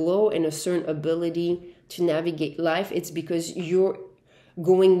certain glow and a certain ability to navigate life. It's because you're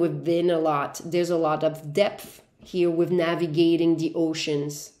going within a lot. There's a lot of depth here with navigating the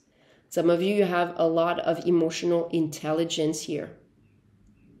oceans. Some of you have a lot of emotional intelligence here.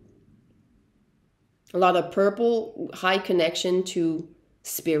 A lot of purple, high connection to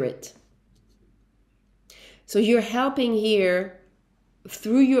spirit. So you're helping here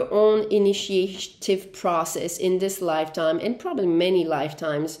through your own initiative process in this lifetime, and probably many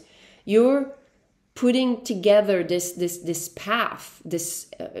lifetimes. You're putting together this path.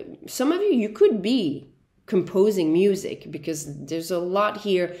 Some of you could be composing music, because there's a lot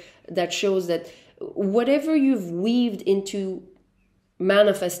here that shows that whatever you've weaved into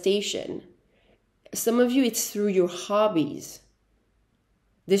manifestation, some of you, it's through your hobbies.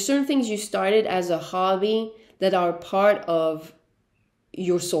 There's certain things you started as a hobby that are part of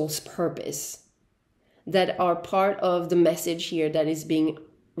your soul's purpose, that are part of the message here that is being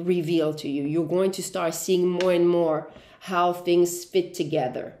revealed to you. You're going to start seeing more and more how things fit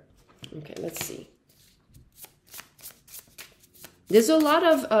together. Okay, let's see. There's a lot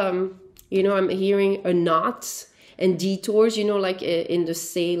of, you know, I'm hearing knots and detours, you know, like in the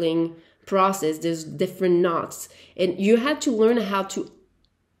sailing process, there's different knots. And you had to learn how to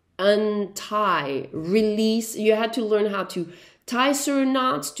untie, release. You had to learn how to tie certain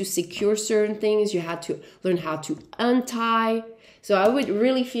knots to secure certain things. You had to learn how to untie. So I would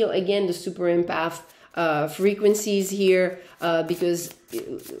really feel, again, the super empath frequencies here, because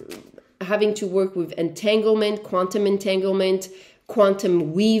having to work with entanglement,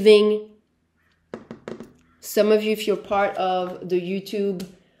 quantum weaving. Some of you, if you're part of the YouTube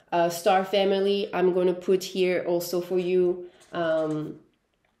Star Family, I'm going to put here also for you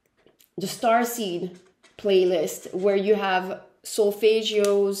the Starseed playlist, where you have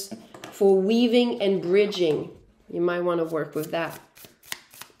solfeggios for weaving and bridging. You might want to work with that.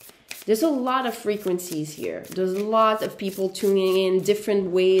 There's a lot of frequencies here. There's a lot of people tuning in,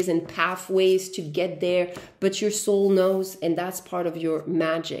 different ways and pathways to get there, but your soul knows, and that's part of your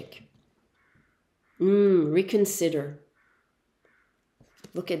magic. Reconsider.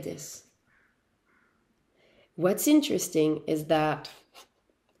 Look at this. What's interesting is that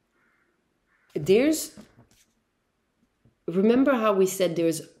remember how we said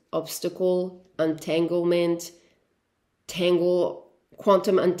there's obstacle, entanglement,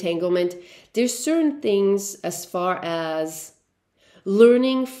 quantum entanglement. There's certain things as far as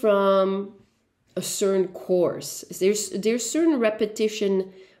learning from a certain course. There's certain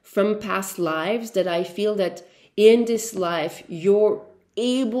repetition from past lives that I feel that in this life you're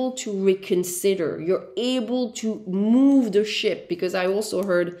able to reconsider. You're able to move the ship, because I also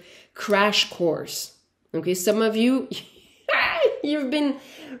heard crash course. Okay, some of you, you've been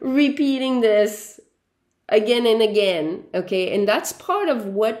repeating this again and again, okay? And that's part of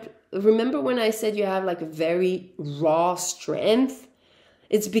what, remember when I said you have like a very raw strength?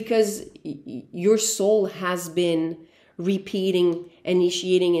 It's because your soul has been repeating,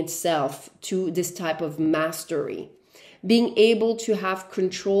 initiating itself to this type of mastery. Being able to have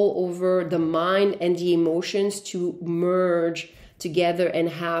control over the mind and the emotions to merge together and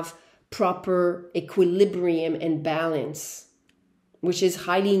have proper equilibrium and balance, which is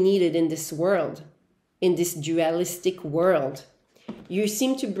highly needed in this world, in this dualistic world. You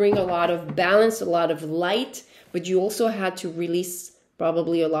seem to bring a lot of balance, a lot of light, but you also had to release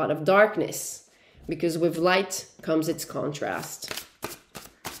probably a lot of darkness, because with light comes its contrast.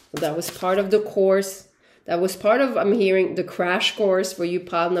 That was part of the course. That was part of, I'm hearing, the crash course for you,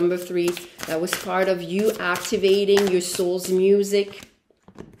 pile number 3. That was part of you activating your soul's music.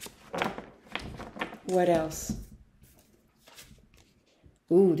 What else?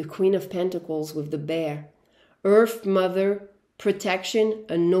 Ooh, the Queen of Pentacles with the bear. Earth Mother, protection,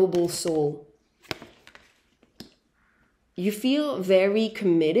 a noble soul. You feel very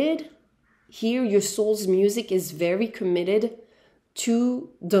committed. Here, your soul's music is very committed to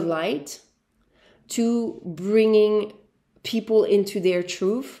the light, to bringing people into their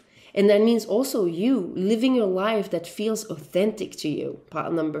truth. And that means also you living a life that feels authentic to you,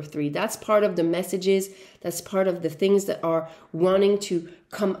 pile number 3. That's part of the messages. That's part of the things that are wanting to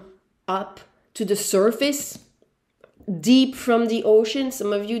come up to the surface, deep from the ocean.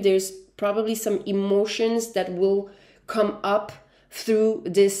 Some of you, there's probably some emotions that will come up through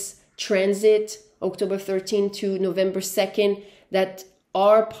this transit, October 13th to November 2nd, that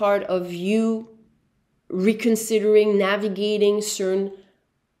are part of you reconsidering, navigating certain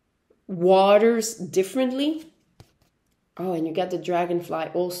waters differently. Oh, and you got the dragonfly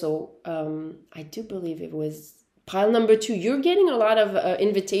also. I do believe it was pile number 2. You're getting a lot of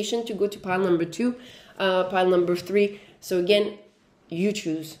invitation to go to pile number 2, pile number 3. So again, you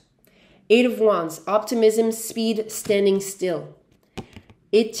choose. 8 of Wands, optimism, speed, standing still.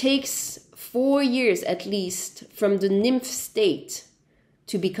 It takes 4 years at least from the nymph state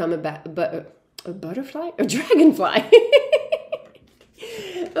to become a butterfly? A dragonfly.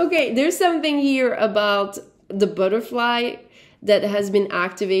 Okay, there's something here about the butterfly that has been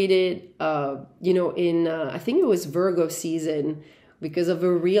activated, you know, in, I think it was Virgo season because of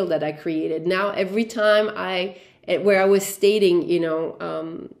a reel that I created. Now, every time where I was stating, you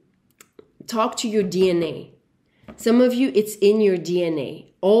know, talk to your DNA. Some of you, it's in your DNA.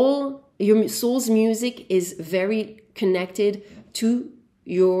 All your soul's music is very connected to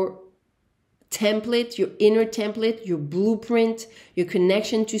your template, your inner template, your blueprint, your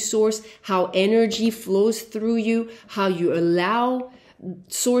connection to source, how energy flows through you, how you allow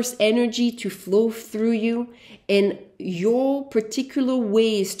source energy to flow through you, and your particular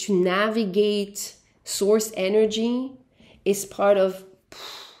ways to navigate source energy is part of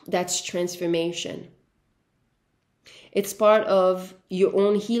that's transformation. It's part of your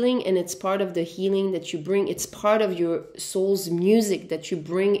own healing, and it's part of the healing that you bring. It's part of your soul's music that you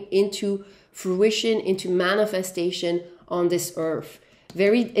bring into fruition, into manifestation on this earth.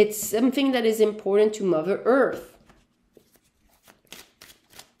 It's something that is important to Mother Earth.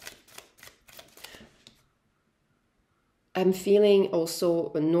 I'm feeling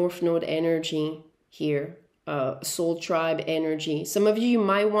also a North Node energy here, soul tribe energy. Some of you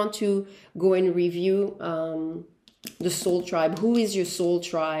might want to go and review the soul tribe. Who is your soul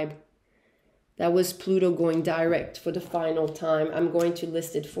tribe? That was Pluto going direct for the final time. I'm going to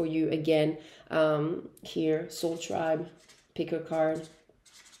list it for you again here. Soul tribe. Pick a card.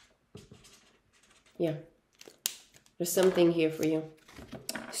 Yeah. There's something here for you.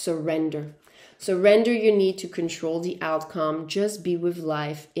 Surrender. Surrender your need to control the outcome. Just be with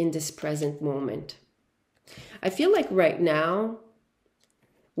life in this present moment. I feel like right now,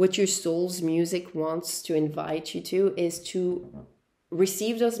 what your soul's music wants to invite you to is to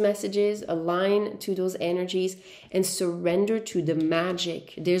receive those messages, align to those energies, and surrender to the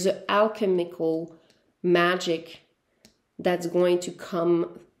magic. There's an alchemical magic that's going to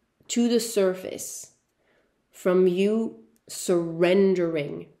come to the surface from you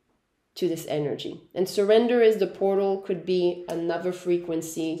surrendering to this energy. And surrender is the portal, could be another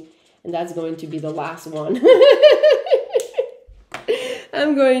frequency, and that's going to be the last one.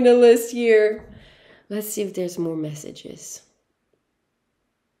 I'm going to list here. Let's see if there's more messages.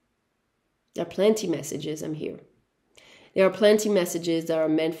 There are plenty messages. I'm here. There are plenty messages that are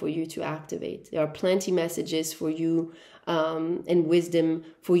meant for you to activate. There are plenty messages for you and wisdom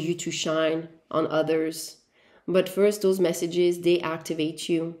for you to shine on others. But first, those messages, they activate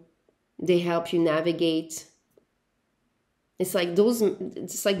you. They help you navigate. It's like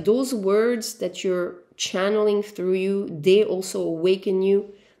those words that you're channeling through you, they also awaken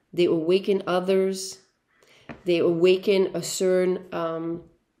you. They awaken others. They awaken a certain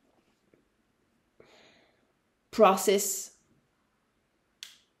process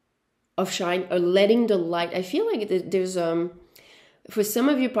of shine, or letting the light. I feel like there's for some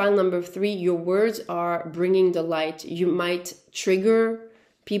of you, pile number 3, your words are bringing the light. You might trigger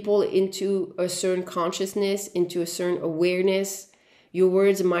people into a certain consciousness, into a certain awareness. Your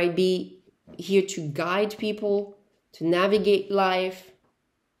words might be here to guide people, to navigate life.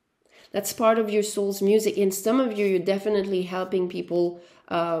 That's part of your soul's music. And some of you, you're definitely helping people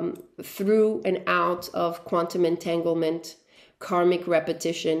through and out of quantum entanglement, karmic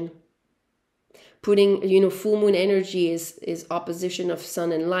repetition. Putting, full moon energy is opposition of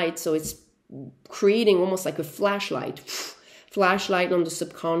sun and light. So it's creating almost like a flashlight on the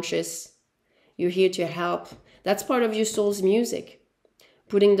subconscious. You're here to help. That's part of your soul's music.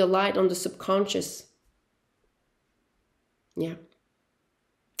 Putting the light on the subconscious. Yeah.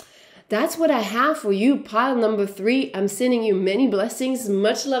 That's what I have for you, pile number 3. I'm sending you many blessings,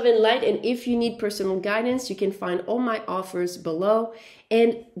 much love and light. And if you need personal guidance, you can find all my offers below.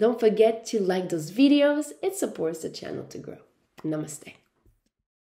 And don't forget to like those videos. It supports the channel to grow. Namaste.